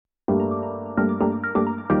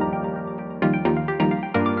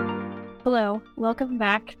Hello, welcome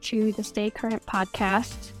back to the Stay Current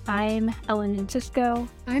podcast. I'm Ellen Nancisco.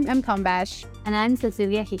 I'm M. Tombash. And I'm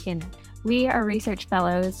Cecilia Higgin. We are research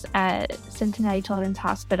fellows at Cincinnati Children's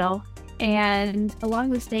Hospital, and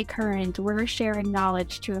along with Stay Current, we're sharing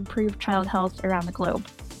knowledge to improve child health around the globe.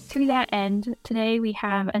 To that end, today we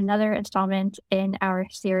have another installment in our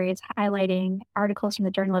series highlighting articles from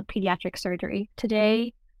the Journal of Pediatric Surgery.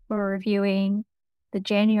 Today, we're reviewing the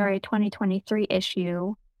January 2023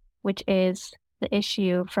 issue, which is the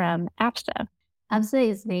issue from APSA. APSA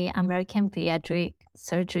is the American Pediatric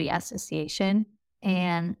Surgery Association,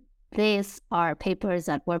 and these are papers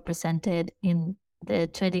that were presented in the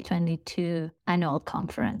 2022 annual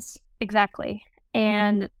conference. Exactly.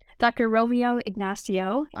 And Dr. Romeo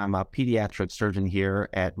Ignacio. I'm a pediatric surgeon here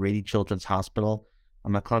at Rady Children's Hospital.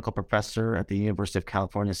 I'm a clinical professor at the University of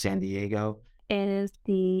California, San Diego. Is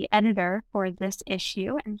the editor for this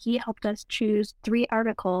issue, and he helped us choose 3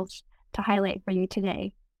 articles to highlight for you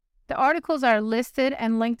today. The articles are listed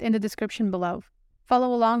and linked in the description below.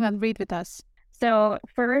 Follow along and read with us. So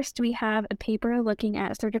first, we have a paper looking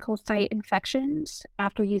at surgical site infections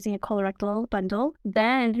after using a colorectal bundle.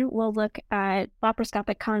 Then we'll look at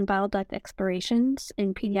laparoscopic common bile duct explorations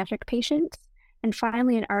in pediatric patients. And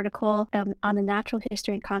finally, an article on the natural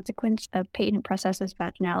history and consequence of patent processus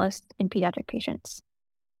vaginalis in pediatric patients.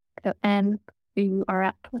 So, Em, you are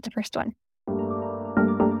up. What's the first one?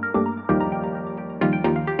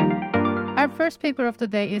 Our first paper of the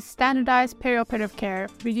day is Standardized Perioperative Care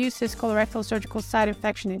Reduces Colorectal Surgical Site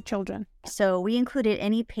Infection in Children. So we included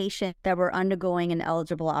any patient that were undergoing an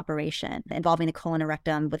eligible operation involving the colon and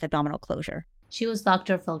rectum with abdominal closure. She was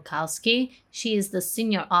Dr. Filkowski. She is the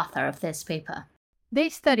senior author of this paper. They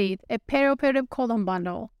studied a perioperative colon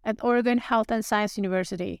bundle at Oregon Health and Science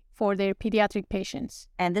University for their pediatric patients.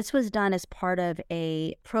 And this was done as part of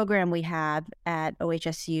a program we have at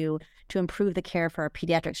OHSU to improve the care for our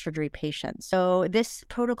pediatric surgery patients. So this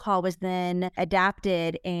protocol was then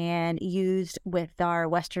adapted and used with our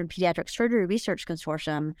Western Pediatric Surgery Research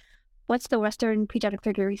Consortium. What's the Western Pediatric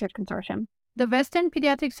Surgery Research Consortium? The Western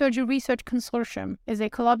Pediatric Surgery Research Consortium is a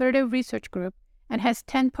collaborative research group and has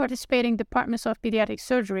 10 participating departments of pediatric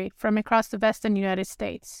surgery from across the Western United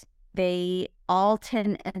States. All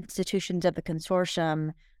 10 institutions of the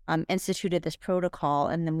consortium instituted this protocol,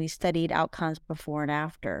 and then we studied outcomes before and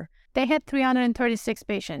after. They had 336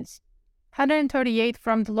 patients, 138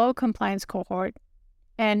 from the low compliance cohort,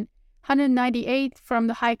 and 198 from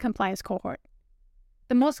the high compliance cohort.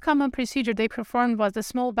 The most common procedure they performed was the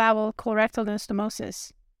small bowel colorectal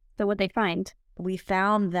anastomosis. So what they find? We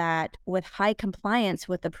found that with high compliance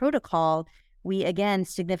with the protocol, we again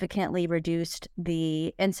significantly reduced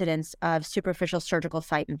the incidence of superficial surgical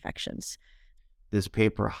site infections. This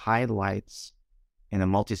paper highlights in a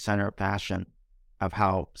multi-center fashion of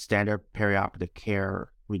how standard perioperative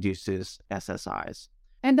care reduces SSIs.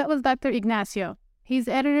 And that was Dr. Ignacio. He's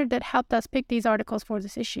the editor that helped us pick these articles for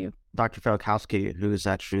this issue. Dr. Filkowski, who is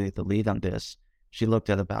actually the lead on this, she looked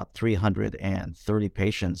at about 330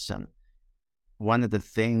 patients, and one of the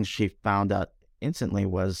things she found out instantly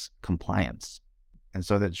was compliance. And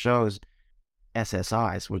so that shows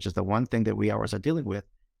SSIs, which is the one thing that we always are dealing with,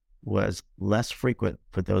 was less frequent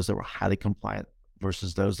for those that were highly compliant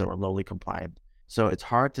versus those that were lowly compliant. So it's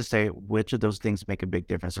hard to say which of those things make a big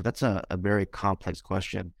difference. So that's a very complex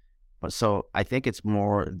question. But so I think it's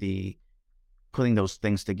more the putting those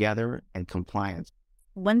things together and compliance.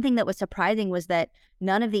 One thing that was surprising was that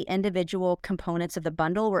none of the individual components of the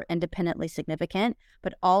bundle were independently significant,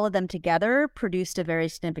 but all of them together produced a very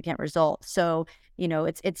significant result. So,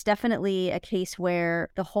 it's definitely a case where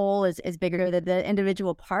the whole is bigger than the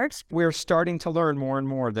individual parts. We're starting to learn more and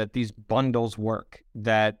more that these bundles work,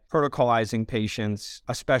 that protocolizing patients,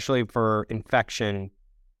 especially for infection,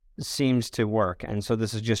 seems to work. And so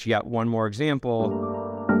this is just yet one more example.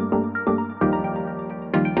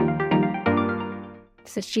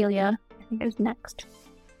 Cecilia, I think, is next.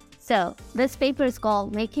 So, this paper is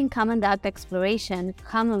called Making Common Duct Exploration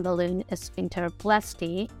Common Balloon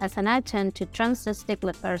Sphincteroplasty as an Attempt to Transcystic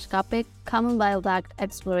Laparoscopic Common Bile Duct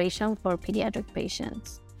Exploration for Pediatric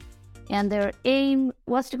Patients. And their aim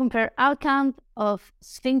was to compare outcomes of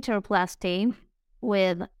sphincteroplasty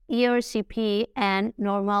with ERCP and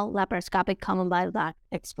normal laparoscopic common bile duct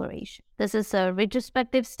exploration. This is a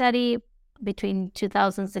retrospective study between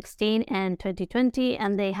 2016 and 2020,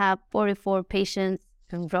 and they have 44 patients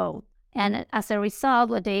enrolled. And as a result,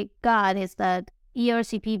 what they got is that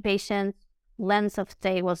ERCP patients' length of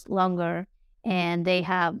stay was longer, and they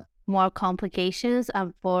have more complications.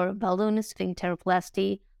 And for balloon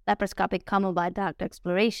sphincteroplasty, laparoscopic common bile duct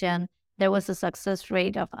exploration, there was a success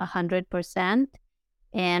rate of 100%.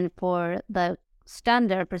 And for the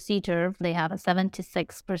standard procedure, they have a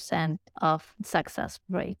 76% of success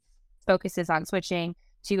rate. Focuses on switching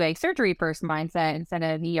to a surgery first mindset instead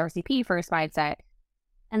of the ERCP first mindset.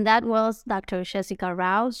 And that was Dr. Jessica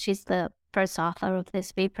Rao. She's the first author of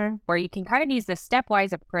this paper. Where you can kind of use this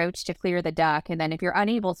stepwise approach to clear the duct. And then if you're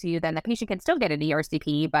unable to, then the patient can still get an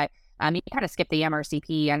ERCP, but you kind of skip the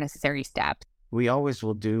MRCP unnecessary step. We always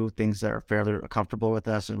will do things that are fairly comfortable with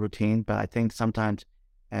us and routine, but I think sometimes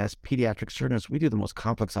as pediatric surgeons, we do the most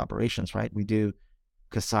complex operations, right? We do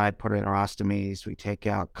Kasai portoenterostomies, we take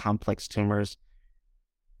out complex tumors.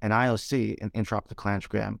 An IOC, an intraoperative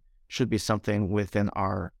cholangiogram, should be something within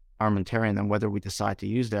our armamentarium, and whether we decide to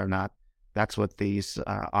use that or not, that's what these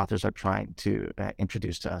authors are trying to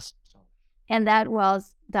introduce to us. And that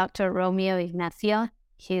was Dr. Romeo Ignacio.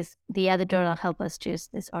 He's the editor that helped us choose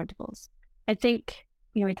these articles. I think,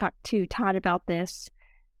 we talked to Todd about this,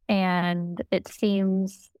 and it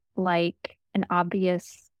seems like an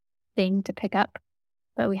obvious thing to pick up,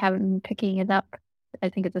 but we haven't been picking it up. I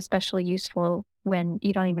think it's especially useful when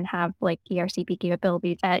you don't even have ERCP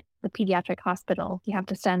capabilities at the pediatric hospital. You have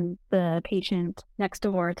to send the patient next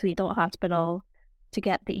door to the adult hospital to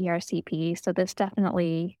get the ERCP. So this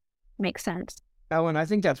definitely makes sense. Ellen, I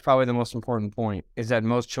think that's probably the most important point, is that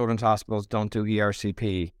most children's hospitals don't do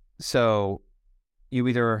ERCP. So you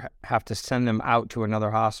either have to send them out to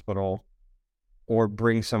another hospital or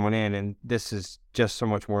bring someone in, and this is just so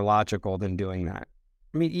much more logical than doing that.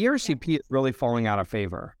 I mean, ERCP is really falling out of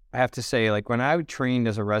favor. I have to say, when I trained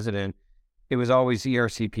as a resident, it was always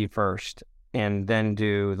ERCP first and then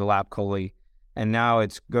do the lap chole. And now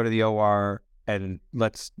it's go to the OR and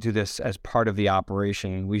let's do this as part of the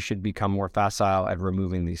operation. We should become more facile at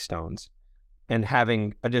removing these stones. And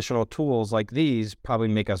having additional tools like these probably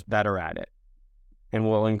make us better at it. And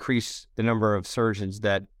will increase the number of surgeons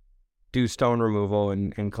that do stone removal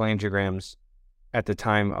and cholangiograms at the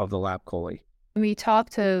time of the lap chole. We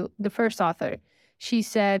talked to the first author. She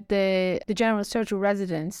said the general surgery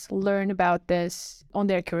residents learn about this on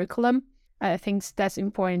their curriculum. I think that's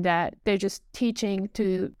important that they're just teaching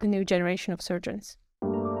to the new generation of surgeons.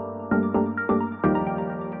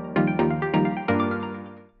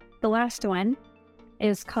 The last one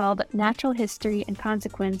is called Natural History and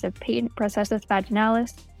Consequence of Patent Processus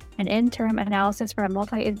Vaginalis, an interim analysis for a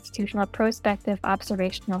multi-institutional prospective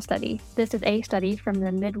observational study. This is a study from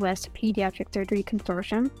the Midwest Pediatric Surgery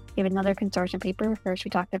Consortium. We have another consortium paper. First,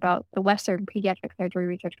 we talked about the Western Pediatric Surgery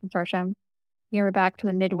Research Consortium. Here we're back to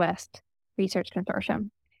the Midwest Research Consortium.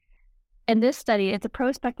 In this study, it's a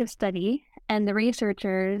prospective study, and the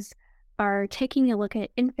researchers are taking a look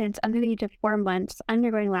at infants under the age of 4 months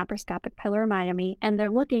undergoing laparoscopic pyloromyotomy, and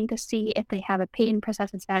they're looking to see if they have a patent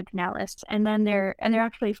processus vaginalis. And then they're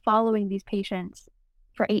actually following these patients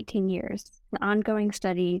for 18 years, an ongoing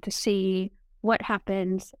study to see what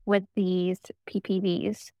happens with these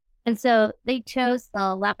PPVs. And so they chose the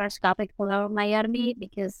laparoscopic pyloromyotomy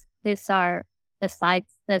because these are,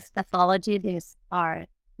 besides this pathology, these are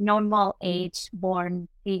normal age-born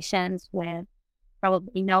patients with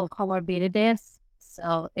probably no comorbidities.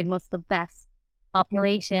 So it was the best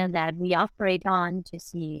population that we operate on to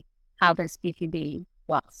see how this PPV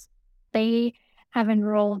was. They have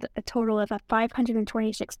enrolled a total of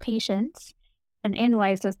 526 patients and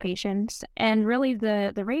analyzed those patients. And really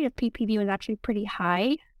the rate of PPV was actually pretty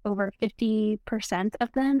high. Over 50%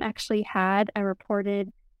 of them actually had a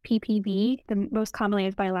reported PPV. The most commonly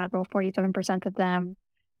is bilateral, 47% of them.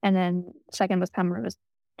 And then second most common was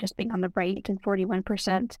just being on the right and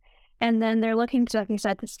 41%. And then they're looking to, like I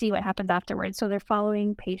said, to see what happens afterwards. So they're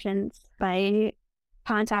following patients by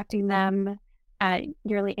contacting them at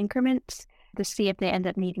yearly increments to see if they end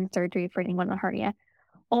up needing surgery for an inguinal hernia.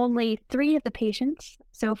 Only 3 of the patients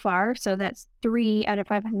so far, so that's 3 out of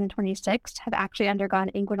 526, have actually undergone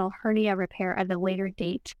inguinal hernia repair at a later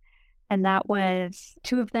date. And that was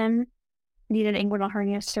 2 of them needed inguinal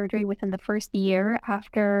hernia surgery within the first year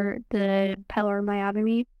after the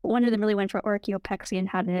pyloromyotomy. One of them really went for orchiopexy and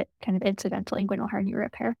had a kind of incidental inguinal hernia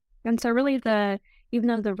repair. And so really even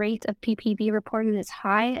though the rate of PPV reported is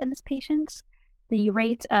high in these patients, the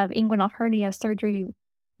rate of inguinal hernia surgery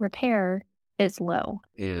repair is low.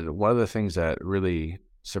 And one of the things that really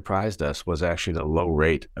surprised us was actually the low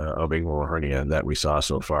rate of inguinal hernia that we saw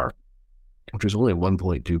so far, which was only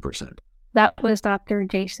 1.2%. That was Dr.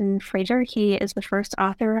 Jason Fraser. He is the first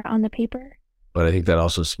author on the paper. But I think that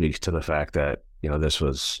also speaks to the fact that, this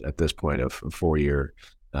was at this point a 4-year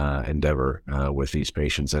endeavor with these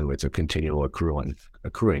patients, and with a continual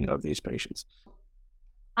accruing of these patients.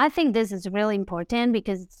 I think this is really important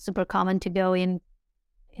because it's super common to go in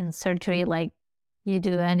surgery like you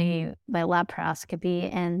do any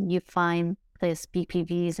laparoscopy and you find these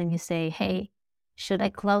PPVs and you say, hey, should I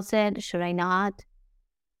close it? Should I not?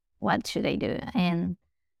 What should I do? And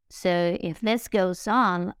so if this goes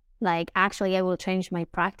on, actually I will change my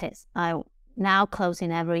practice. I now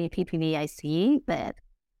closing every PPV I see, but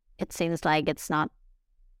it seems like it's not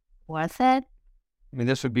worth it. I mean,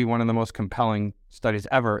 this would be one of the most compelling studies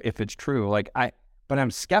ever if it's true. But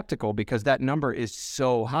I'm skeptical because that number is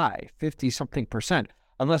so high, 50-something%,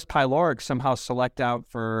 unless pylorics somehow select out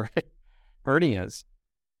for hernias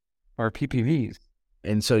or PPVs.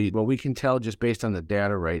 And so what we can tell just based on the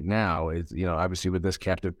data right now is, obviously with this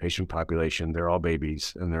captive patient population, they're all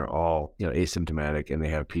babies and they're all, asymptomatic and they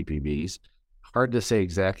have PPVs. Hard to say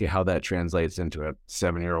exactly how that translates into a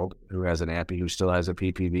 7-year-old who has an API who still has a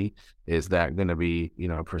PPV. Is that going to be,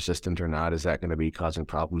 persistent or not? Is that going to be causing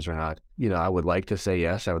problems or not? I would like to say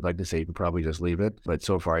yes. I would like to say you could probably just leave it. But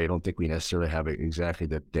so far, I don't think we necessarily have exactly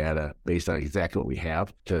the data based on exactly what we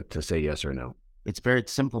have to say yes or no. It's very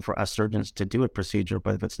simple for us surgeons to do a procedure,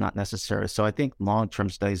 but if it's not necessary. So I think long-term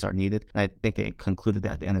studies are needed. And I think they concluded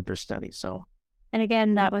that at the end of their study. And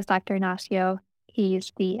again, that was Dr. Ignacio.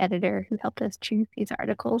 He's the editor who helped us choose these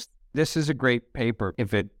articles. This is a great paper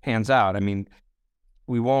if it pans out. I mean,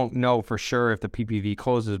 we won't know for sure if the PPV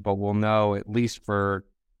closes, but we'll know at least for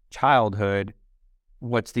childhood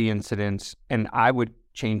what's the incidence. And I would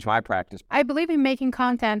change my practice. I believe in making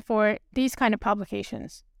content for these kind of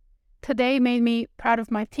publications. Today made me proud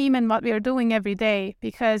of my team and what we are doing every day,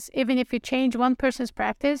 because even if you change one person's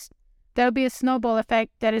practice, there'll be a snowball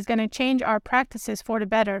effect that is going to change our practices for the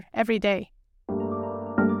better every day.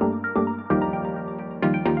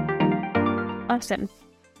 Awesome.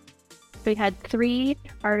 We had 3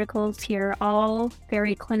 articles here, all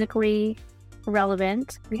very clinically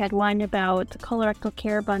relevant. We had one about colorectal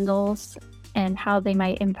care bundles and how they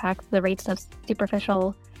might impact the rates of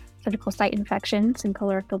superficial surgical site infections in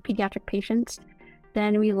colorectal pediatric patients.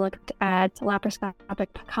 Then we looked at laparoscopic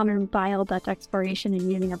common bile duct exploration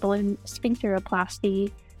and using a balloon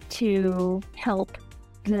sphincteroplasty to help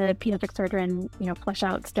the pediatric surgeon, flush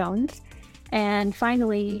out stones. And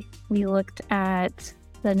finally, we looked at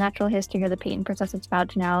the natural history of the patent processus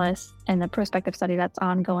vaginalis and the prospective study that's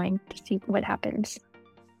ongoing to see what happens.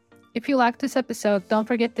 If you liked this episode, don't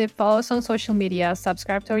forget to follow us on social media,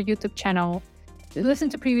 subscribe to our YouTube channel, listen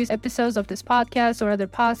to previous episodes of this podcast or other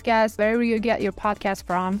podcasts, wherever you get your podcast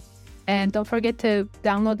from. And don't forget to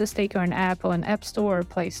download the Stay Current app on App Store or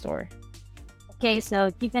Play Store. Okay,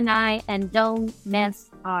 so keep an eye and don't miss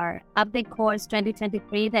our update course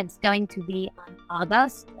 2023 that's going to be on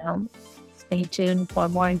August. So stay tuned for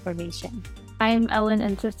more information. I'm Ellen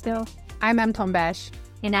Encisto. I'm M. Tombash.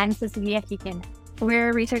 And I'm Cecilia Keegan.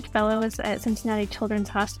 We're research fellows at Cincinnati Children's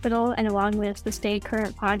Hospital, and along with the Stay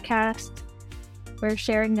Current podcast, we're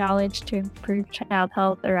sharing knowledge to improve child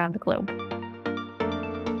health around the globe.